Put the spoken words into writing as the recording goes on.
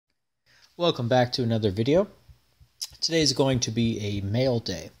Welcome back to another video. Today is going to be a mail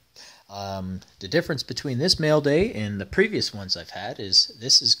day. The difference between this mail day and the previous ones I've had is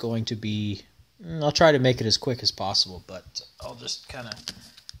this is going to be, I'll try to make it as quick as possible, but I'll just kind of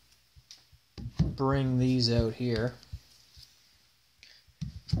bring these out here.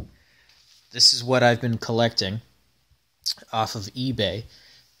 This is what I've been collecting off of eBay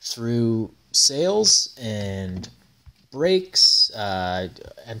through sales and breaks.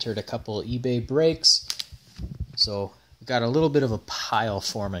 Entered a couple eBay breaks, so we've got a little bit of a pile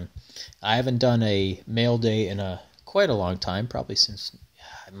forming. I haven't done a mail day in quite a long time, probably since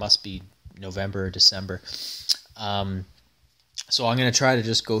it must be November or December. So I'm going to try to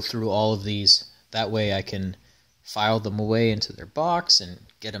just go through all of these. That way I can file them away into their box and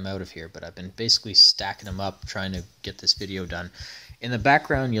get them out of here. But I've been basically stacking them up, trying to get this video done. In the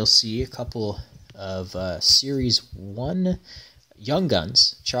background, you'll see a couple of Series 1 Young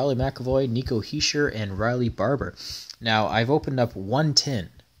Guns, Charlie McAvoy, Nico Hischier, and Riley Barber. Now, I've opened up one tin.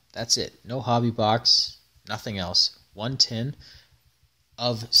 That's it. No hobby box, nothing else. One tin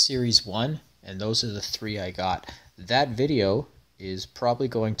of Series 1, and those are the three I got. That video is probably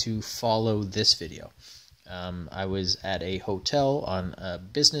going to follow this video. I was at a hotel on a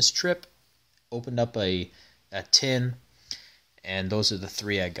business trip, opened up a tin, and those are the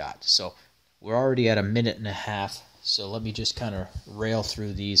three I got. So we're already at a minute and a half, so let me just kind of rail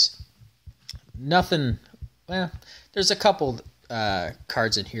through these. Nothing, well, there's a couple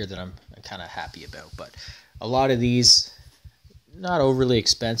cards in here that I'm kind of happy about, but a lot of these, not overly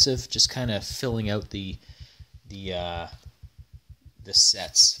expensive, just kind of filling out the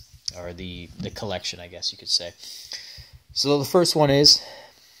sets, or the collection, I guess you could say. So the first one is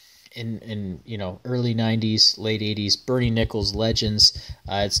in early 90s, late 80s, Bernie Nichols Legends.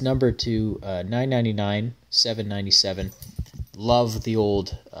 It's numbered to 999, 797. Love the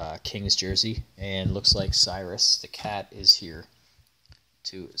old Kings jersey, and looks like Cyrus the cat is here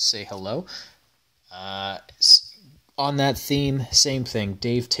to say hello. On that theme, same thing,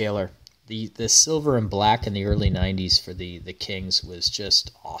 Dave Taylor. The silver and black in the early 90s for the Kings was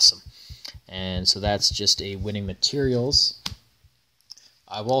just awesome. And so that's just a winning materials.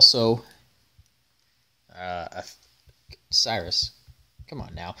 I've also, Cyrus, come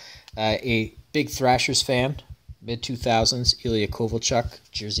on now, a big Thrashers fan, mid-2000s, Ilya Kovalchuk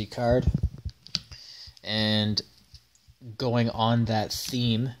jersey card. And going on that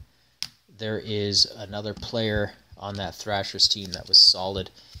theme, there is another player on that Thrashers team that was solid.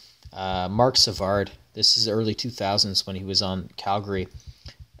 Mark Savard. This is early 2000s when he was on Calgary.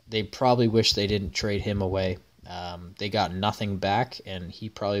 They probably wish they didn't trade him away. They got nothing back, and he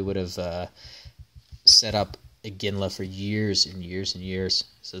probably would have set up Iginla for years and years and years.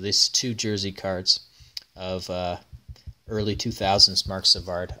 So this two jersey cards of early 2000s Mark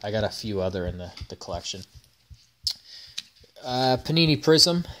Savard. I got a few other in the collection. Panini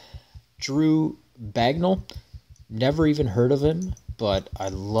Prism, Drew Bagnall. Never even heard of him, but I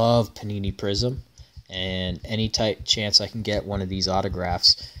love Panini Prism, and any chance I can get one of these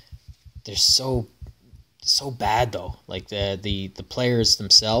autographs. They're so bad though. Like the players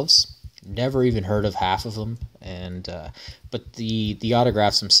themselves, never even heard of half of them, and but the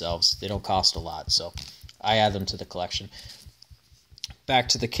autographs themselves, they don't cost a lot, so I add them to the collection. Back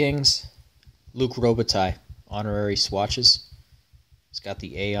to the Kings, Luc Robitaille, honorary swatches. It's got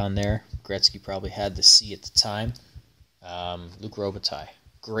the A on there. Gretzky probably had the C at the time. Luc Robitaille,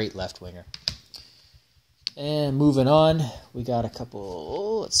 great left winger. And moving on, we got a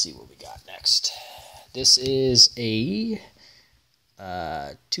couple. Let's see what we got next. This is a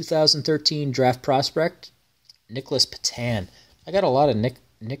 2013 draft prospect, Nicholas Patan. I got a lot of Nick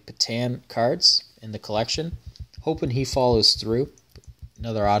Patan cards in the collection, hoping he follows through.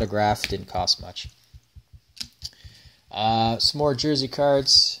 Another autograph, didn't cost much. Some more jersey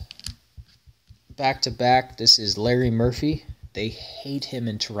cards. Back to back, this is Larry Murphy. They hate him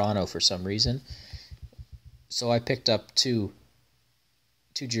in Toronto for some reason. So I picked up two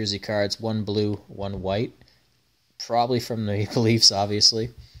jersey cards, one blue, one white. Probably from the Maple Leafs, obviously.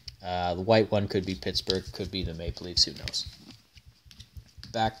 The white one could be Pittsburgh, could be the Maple Leafs, who knows.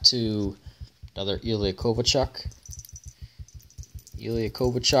 Back to another Ilya Kovalchuk. Ilya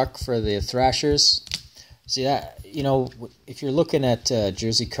Kovalchuk for the Thrashers. See that, if you're looking at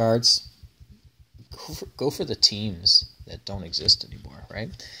jersey cards, go for the teams that don't exist anymore, right?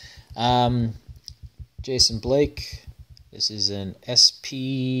 Jason Blake. This is an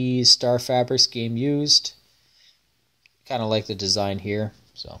SP Star Fabrics game used. Kind of like the design here,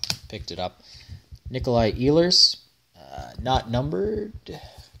 so picked it up. Nikolai Ehlers, not numbered,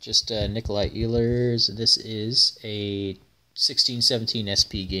 just Nikolai Ehlers. This is a 16-17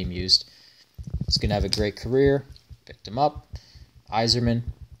 SP game used. He's going to have a great career. Picked him up. Iserman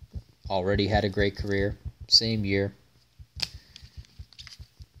already had a great career. Same year.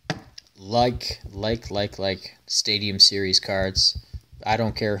 Like Stadium Series cards. I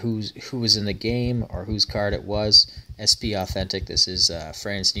don't care who was in the game or whose card it was. SP Authentic. This is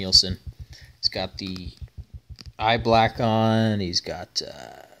Frans Nielsen. He's got the eye black on. He's got,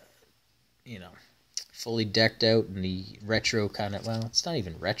 fully decked out in the retro kind of, well, it's not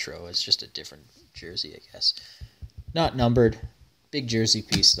even retro. It's just a different jersey, I guess. Not numbered. Big jersey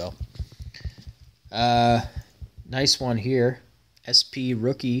piece, though. Nice one here. SP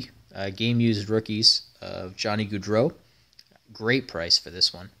rookie, game-used rookies of Johnny Gaudreau. Great price for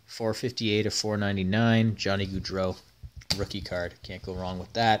this one. $4.58 or $4.99. Johnny Gaudreau rookie card. Can't go wrong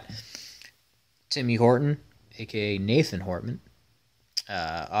with that. Timmy Horton, a.k.a. Nathan Hortman.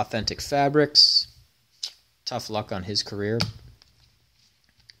 Authentic Fabrics. Tough luck on his career.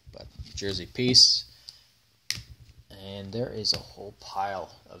 But jersey piece. And there is a whole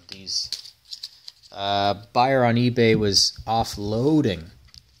pile of these. Buyer on eBay was offloading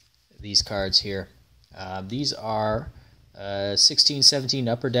these cards here. These are 16-17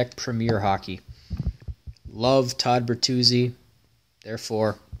 Upper Deck Premier Hockey. Love Todd Bertuzzi.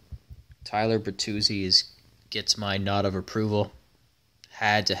 Therefore, Tyler Bertuzzi gets my nod of approval.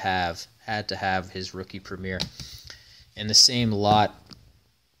 Had to have his rookie Premier. In the same lot,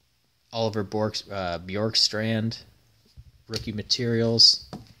 Oliver Bjorkstrand, rookie materials.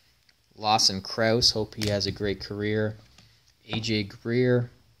 Lawson Krause, hope he has a great career. AJ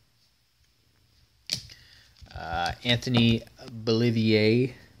Greer. Anthony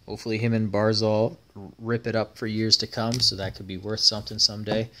Bolivier. Hopefully him and Barzal rip it up for years to come, so that could be worth something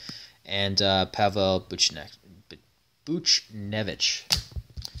someday. And Pavel Buchnevich.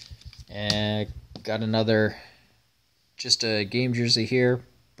 And got another, just a game jersey here.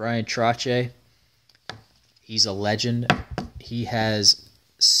 Brian Trottier. He's a legend. He has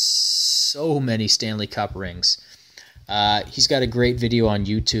so many Stanley Cup rings. He's got a great video on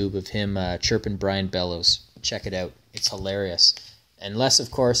YouTube of him chirping Brian Bellows. Check it out. It's hilarious. Unless,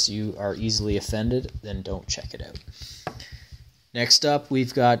 of course, you are easily offended, then don't check it out. Next up,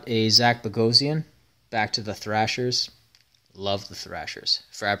 we've got a Zach Bogosian. Back to the Thrashers. Love the Thrashers.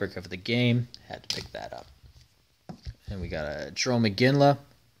 Fabric of the game. Had to pick that up. And we got a Jerome McGinley.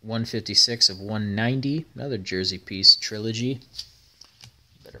 156 of 190. Another jersey piece. Trilogy.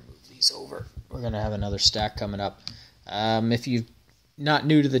 Better move these over. We're going to have another stack coming up. If you're not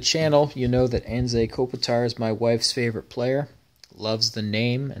new to the channel, you know that Anze Kopitar is my wife's favorite player. Loves the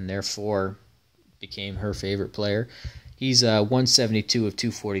name and therefore became her favorite player. He's 172 of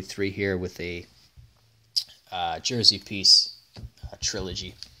 243 here with a jersey piece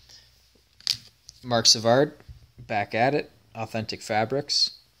trilogy. Marc Savard, back at it. Authentic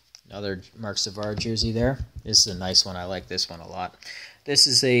Fabrics. Another Marc Savard jersey there. This is a nice one. I like this one a lot. This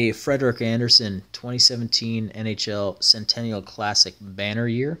is a Frederik Andersen 2017 NHL Centennial Classic banner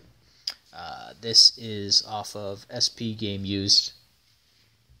year. This is off of SP Game Used.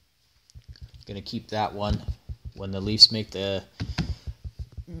 Going to keep that one when the Leafs make the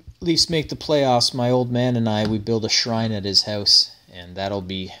playoffs. My old man and I, we build a shrine at his house, and that'll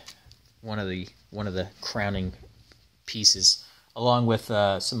be one of the crowning pieces, along with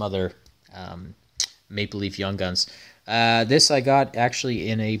some other Maple Leaf Young Guns. This I got actually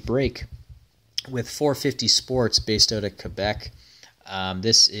in a break with 450 Sports based out of Quebec.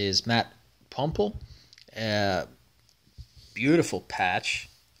 This is Matt Pumple. Beautiful patch.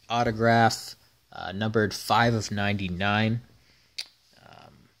 Autograph. Numbered 5 of 99.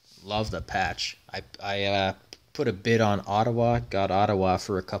 Love the patch. I put a bid on Ottawa. Got Ottawa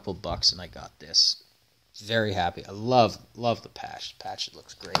for a couple bucks, and I got this. Very happy. I love the patch. The patch, it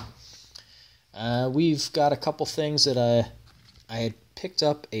looks great. We've got a couple things that I had picked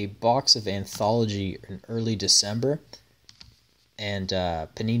up a box of Anthology in early December, and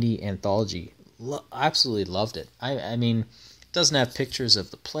Panini Anthology. Absolutely loved it. I mean, it doesn't have pictures of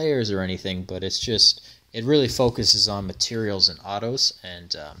the players or anything, but it's just, it really focuses on materials and autos,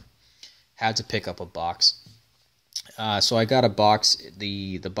 and had to pick up a box. So I got a box.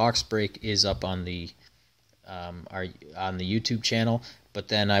 The box break is up on the YouTube channel. But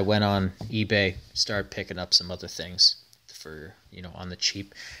then I went on eBay, started picking up some other things for, on the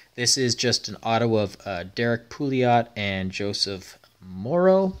cheap. This is just an auto of Derek Pouliot and Joseph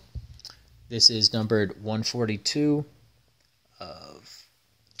Morrow. This is numbered 142 of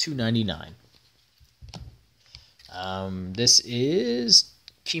 299. This is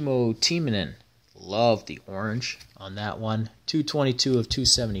Kimmo Timonen. Love the orange on that one. 222 of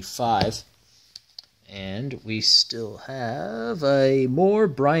 275. And we still have more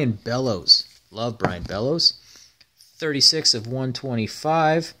Brian Bellows. Love Brian Bellows. 36 of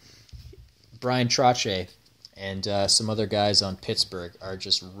 125. Brian Trottier and some other guys on Pittsburgh are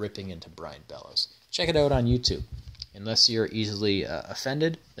just ripping into Brian Bellows. Check it out on YouTube. Unless you're easily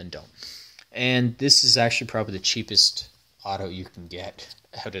offended, then don't. And this is actually probably the cheapest auto you can get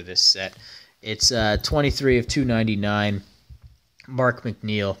out of this set. It's 23 of 299. Mark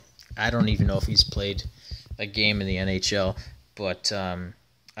McNeil. I don't even know if he's played a game in the NHL, but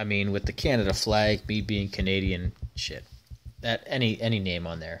I mean, with the Canada flag, me being Canadian, shit, that any name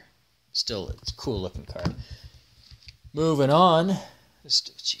on there, still it's a cool looking card. Moving on,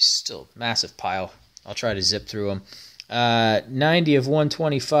 geez, still massive pile. I'll try to zip through them. 90 of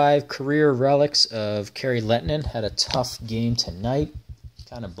 125 career relics of Kerry Lettinen. Had a tough game tonight,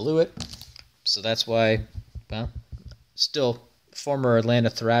 kind of blew it, so that's why. Well, still former Atlanta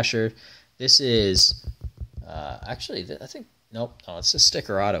Thrasher. This is actually, I think, nope, no, it's a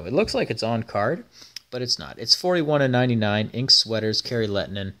sticker auto. It looks like it's on card, but it's not. It's 41 of 99, ink sweaters, Kerry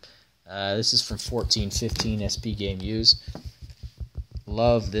Lettinen. This is from 14-15 SP Game Used.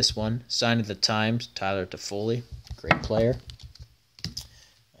 Love this one. Sign of the Times, Tyler Toffoli. Great player.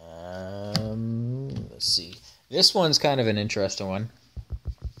 Let's see. This one's kind of an interesting one.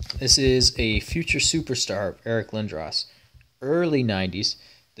 This is a future superstar of Eric Lindros. Early 90s.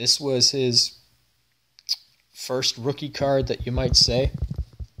 This was his first rookie card that you might say.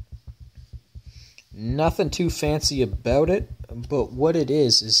 Nothing too fancy about it, but what it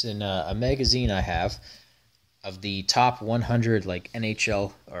is in a magazine I have of the top 100 like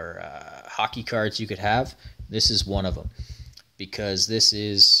NHL or hockey cards you could have. This is one of them because this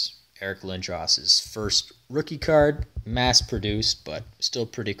is Eric Lindros' first rookie card, mass-produced, but still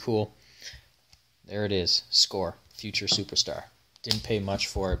pretty cool. There it is, score, future superstar. Didn't pay much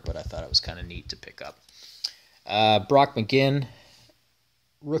for it, but I thought it was kind of neat to pick up. Brock McGinn,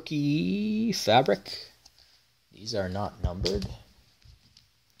 rookie fabric. These are not numbered.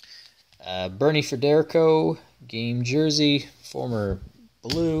 Bernie Federico, game jersey, former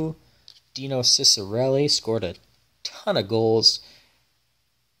Blue. Dino Ciccarelli scored a ton of goals.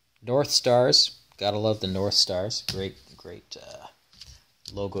 North Stars, gotta love the North Stars. Great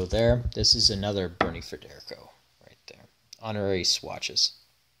logo there. This is another Bernie Federico right there. Honorary swatches.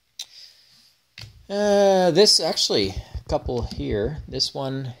 This actually, a couple here. This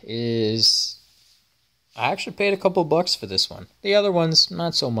one is, I actually paid a couple bucks for this one. The other ones,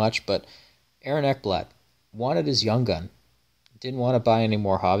 not so much, but Aaron Ekblad wanted his Young Gun. Didn't want to buy any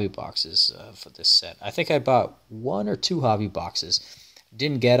more hobby boxes for this set. I think I bought 1 or 2 hobby boxes.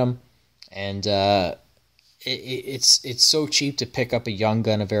 Didn't get them, and it's so cheap to pick up a Young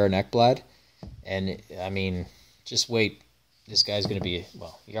Gun of Aaron Ekblad. And I mean, just wait. This guy's going to be,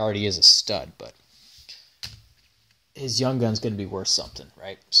 well, he already is a stud, but his Young Gun's going to be worth something,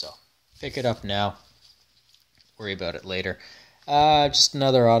 right? So pick it up now. Worry about it later. Just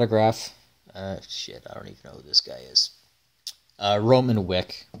another autograph. Shit, I don't even know who this guy is. Roman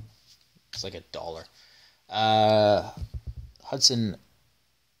Wick. It's like $1. Hudson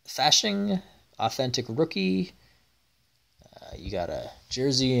Fasching, authentic rookie. You got a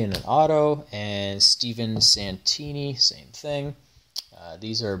jersey and an auto. And Steven Santini, same thing.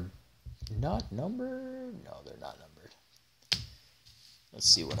 These are not numbered. No, they're not numbered. Let's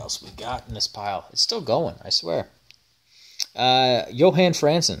see what else we got in this pile. It's still going, I swear. Johan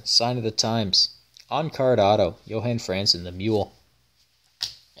Franzen, sign of the times. On-card auto, Johan Franzen, the Mule.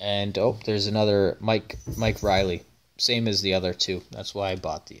 And, oh, there's another Mike Riley. Same as the other two. That's why I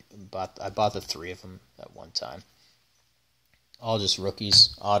bought the 3 of them at one time. All just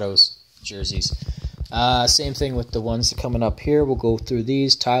rookies, autos, jerseys. Same thing with the ones coming up here. We'll go through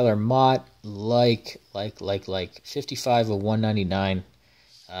these. Tyler Mott, like 55 of 199.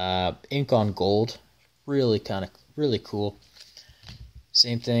 Ink on gold. Really cool.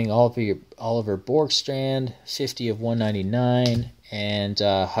 Same thing, Oliver Borgstrand, 50 of 199, and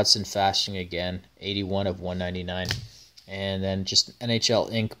Hudson Fasching again, 81 of 199. And then just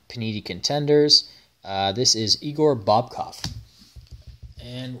NHL Ink Panini Contenders. This is Igor Bobkov.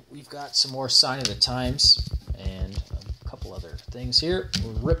 And we've got some more Sign of the Times and a couple other things here.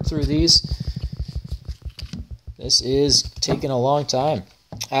 We'll rip through these. This is taking a long time.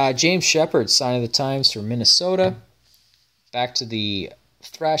 James Shepard, Sign of the Times for Minnesota. Back to the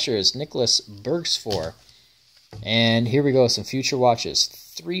Thrashers, Nicholas Bergsfor. And here we go, some future watches.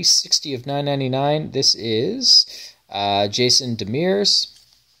 360 of 999. This is Jason Demers.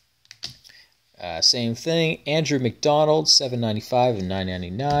 Same thing. Andrew McDonald, 795 of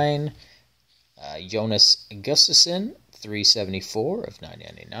 999. Jonas Gustafsson, 374 of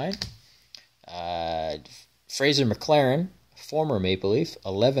 999. Fraser McLaren, former Maple Leaf,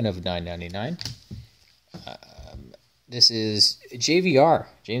 11 of 999. This is JVR,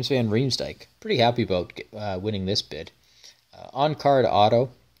 James Van Riemsdyk. Pretty happy about winning this bid. On-card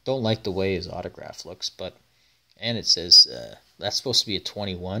auto. Don't like the way his autograph looks, but... And it says, that's supposed to be a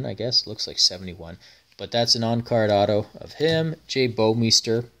 21, I guess. Looks like 71. But that's an on-card auto of him. Jay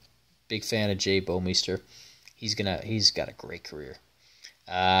Bouwmeester. Big fan of Jay Bouwmeester. He's got a great career.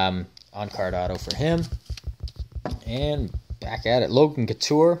 On-card auto for him. And back at it. Logan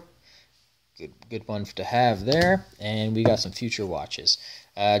Couture. Good one to have there. And we got some future watches.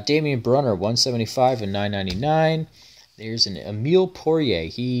 Damian Brunner, 175 and 999. There's an Emile Poirier.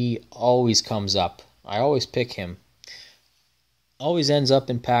 He always comes up. I always pick him. Always ends up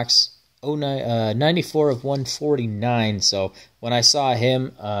in packs 94 of 149. So when I saw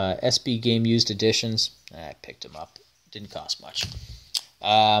him, SB Game Used Editions, I picked him up. Didn't cost much.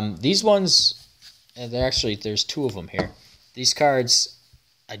 These ones, there's two of them here. These cards,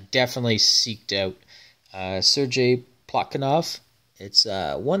 I definitely seeked out. Sergei Plotkinov. It's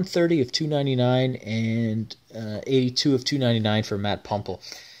 130 of 299 and 82 of 299 for Matt Pumple.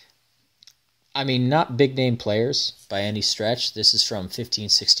 I mean, not big-name players by any stretch. This is from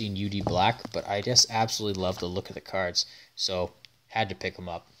 15-16 UD Black, but I just absolutely love the look of the cards, so had to pick them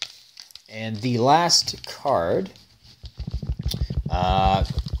up. And the last card, I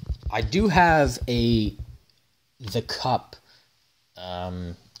do have the Cup.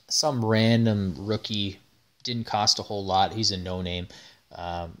 Some random rookie, didn't cost a whole lot. He's a no-name.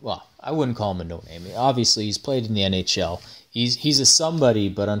 Well, I wouldn't call him a no-name. Obviously, he's played in the NHL. He's a somebody,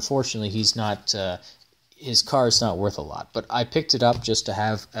 but unfortunately, he's not. His card's not worth a lot. But I picked it up just to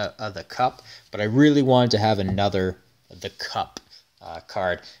have the Cup. But I really wanted to have the Cup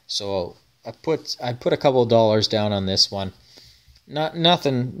card. So I put a couple of dollars down on this one.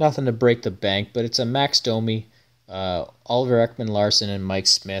 Nothing to break the bank. But it's a Max Domi, Oliver Ekman-Larsson, and Mike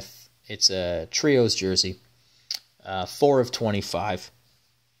Smith. It's a trios jersey. 4 of 25.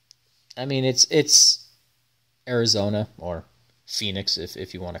 I mean, it's Arizona or Phoenix,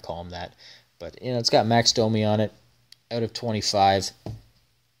 if you want to call them that. But, it's got Max Domi on it, out of 25.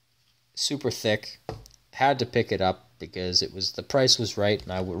 Super thick. Had to pick it up because the price was right,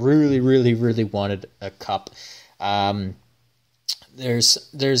 and I really, really, really wanted a Cup.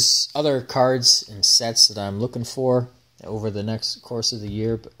 There's other cards and sets that I'm looking for over the next course of the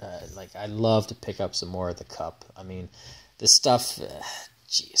year. But, I'd love to pick up some more of the Cup. I mean, this stuff...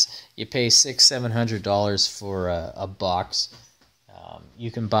 Jeez, you pay $600-700 for a box. You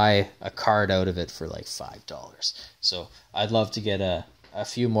can buy a card out of it for like $5. So I'd love to get a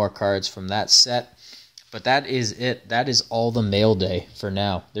few more cards from that set. But that is it. That is all the mail day for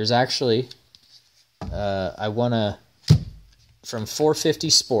now. There's actually, I won from 450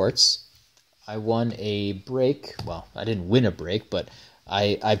 Sports, I won a break. Well, I didn't win a break, but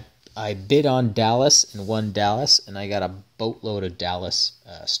I bid on Dallas and won Dallas, and I got a boatload of Dallas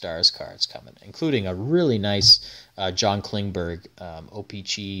Stars cards coming, including a really nice John Klingberg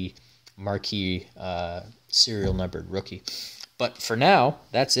OPG marquee serial numbered rookie. But for now,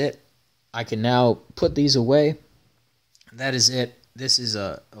 that's it. I can now put these away. That is it. This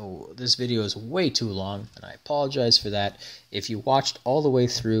video is way too long, and I apologize for that. If you watched all the way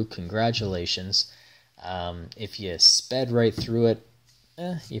through, congratulations. If you sped right through it,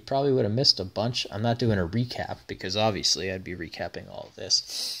 you probably would have missed a bunch. I'm not doing a recap because obviously I'd be recapping all of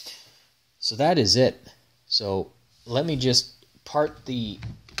this. So that is it. So let me just part the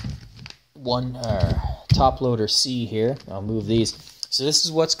one top loader C here. I'll move these. So this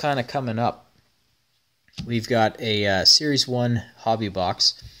is what's kind of coming up. We've got a Series 1 hobby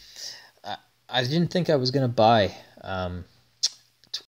box. I didn't think I was going to buy